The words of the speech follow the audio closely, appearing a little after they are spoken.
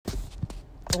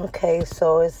Okay,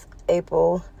 so it's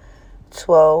April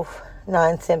 12th,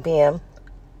 9:10 p.m.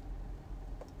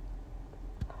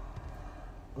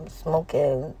 I'm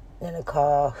smoking in the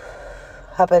car.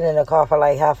 I've been in the car for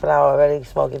like half an hour already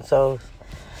smoking, so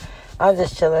I'm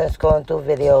just chilling, scrolling through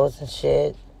videos and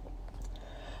shit.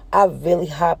 I have really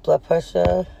high blood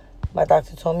pressure. My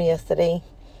doctor told me yesterday.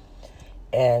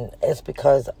 And it's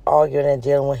because arguing and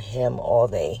dealing with him all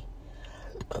day.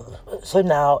 So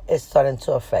now it's starting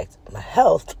to affect my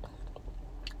health.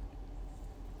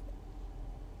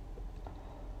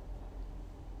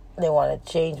 They want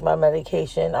to change my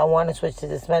medication. I want to switch to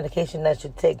this medication that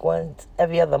you take once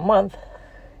every other month.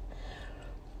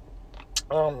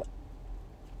 I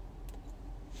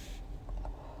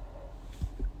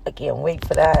can't wait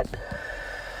for that.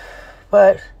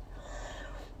 But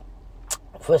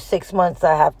for 6 months,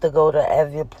 I have to go to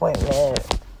every appointment.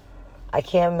 I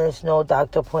can't miss no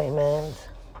doctor appointments.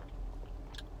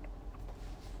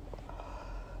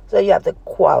 So you have to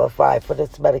qualify for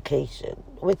this medication,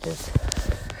 which is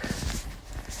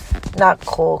not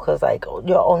cool because, like,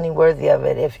 you're only worthy of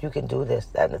it if you can do this,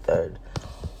 that, and the third.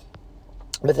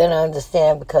 But then I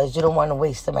understand because you don't want to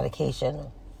waste the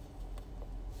medication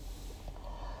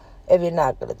if you're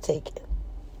not going to take it.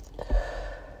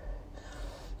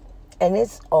 And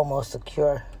it's almost a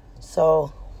cure.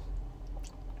 So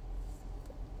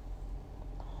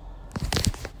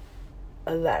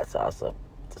that's awesome.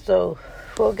 So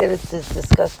we'll get to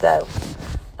discuss that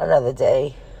another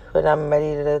day. When I'm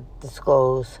ready to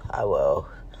disclose, I will.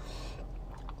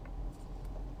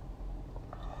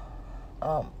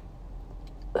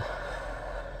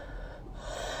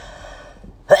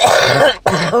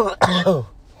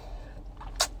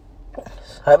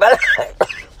 Sorry about that.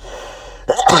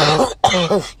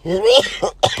 Excuse me.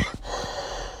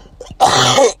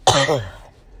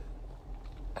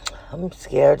 I'm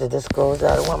scared to disclose.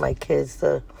 I don't want my kids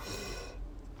to.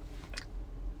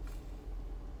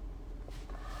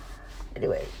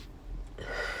 Anyway.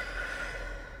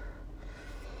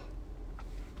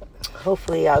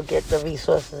 Hopefully I'll get the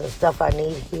resources and stuff I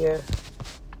need here.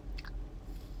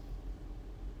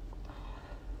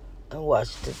 And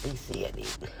Washington, D.C. I need.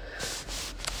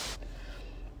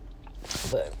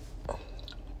 But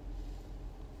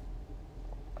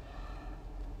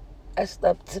I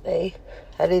slept today.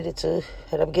 I needed to.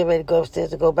 And I'm getting ready to go upstairs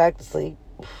to go back to sleep.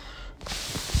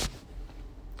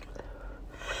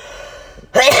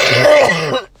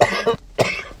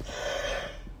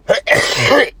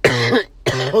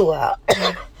 Wow.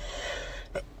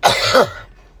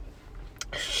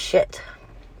 Shit.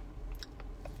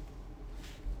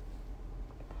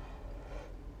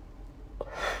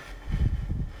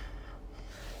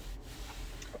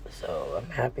 So I'm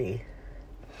happy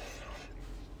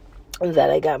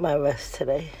that I got my rest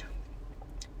today.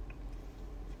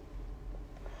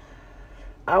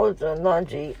 I was doing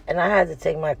laundry and I had to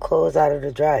take my clothes out of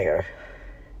the dryer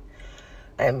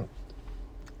and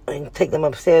take them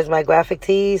upstairs. My graphic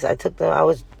tees, I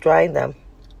was drying them.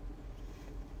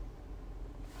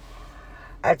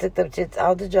 I took them shits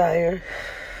out the dryer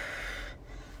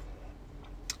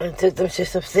and took them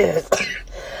shits upstairs.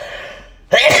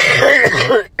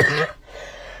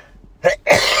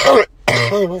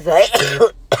 It was like,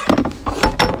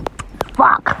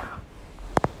 fuck.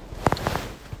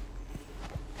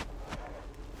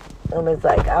 And it's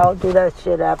like, I'll do that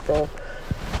shit after.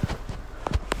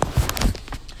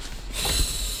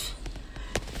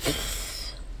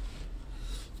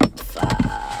 Fuck.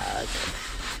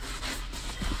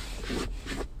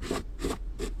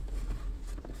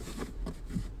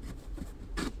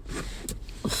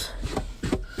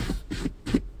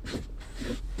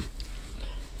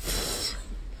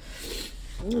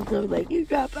 I'm like, you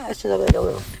drop acid. I'm like,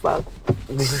 oh, fuck.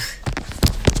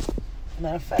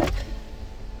 Matter of fact,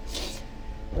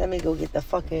 let me go get the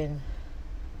fucking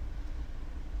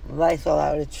Lysol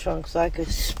out of the trunk so I could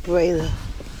spray the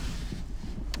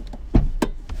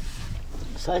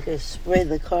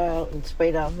car out and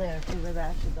spray down there. See where the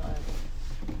acid are.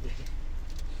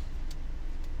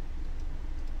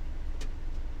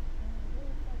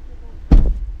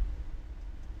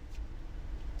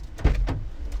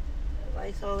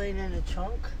 Lysol ain't in the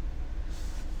trunk.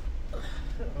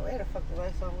 Where the fuck the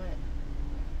Lysol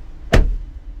went?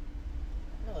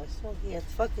 No, it's smoky as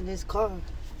fuck in his car.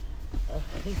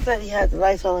 He said he had the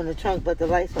Lysol in the trunk, but the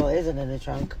Lysol isn't in the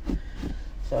trunk.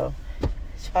 So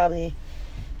it's probably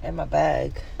in my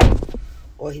bag.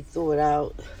 Or he threw it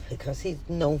out because he's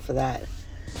known for that.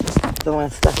 Throwing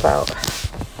stuff out.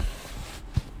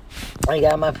 I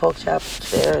got my pork chop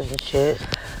upstairs and shit.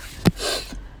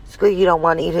 Squeaky don't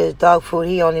want to eat his dog food.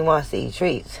 He only wants to eat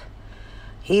treats.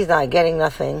 He's not getting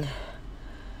nothing.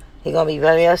 He gonna be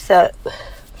very upset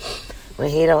when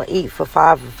he don't eat for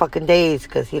 5 fucking days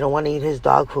because he don't want to eat his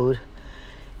dog food.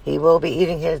 He will be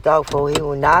eating his dog food. He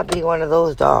will not be one of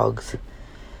those dogs.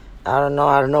 I don't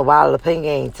know why Lapinga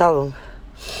ain't tell him.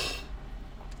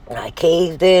 I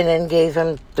caved in and gave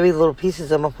him 3 little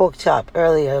pieces of my pork chop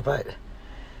earlier, but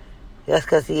that's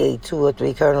because he ate 2 or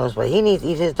 3 kernels. But he needs to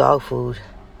eat his dog food.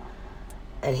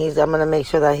 And I'm going to make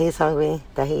sure that he's hungry,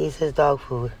 that he eats his dog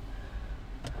food.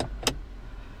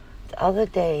 The other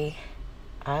day,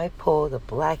 I pulled a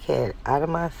blackhead out of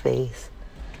my face.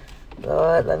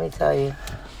 Lord, let me tell you.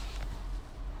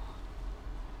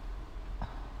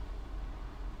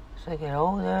 As I get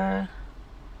older,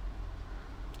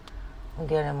 I'm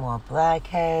getting more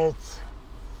blackheads,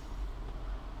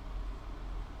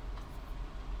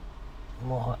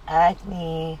 more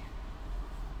acne.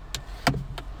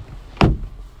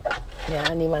 Yeah,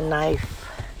 I need my knife.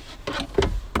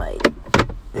 Like,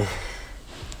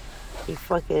 he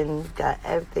fucking got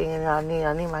everything in here.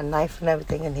 I need my knife and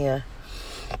everything in here.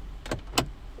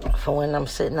 For when I'm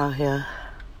sitting out here,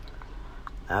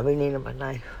 I'll be needing my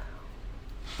knife.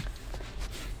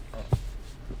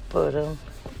 But,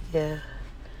 yeah.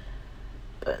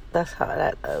 But that's how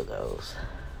that goes.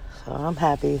 So I'm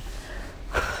happy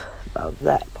about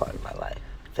that part of my life,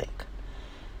 I think.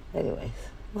 Anyways,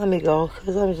 let me go,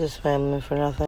 because I'm just rambling for nothing.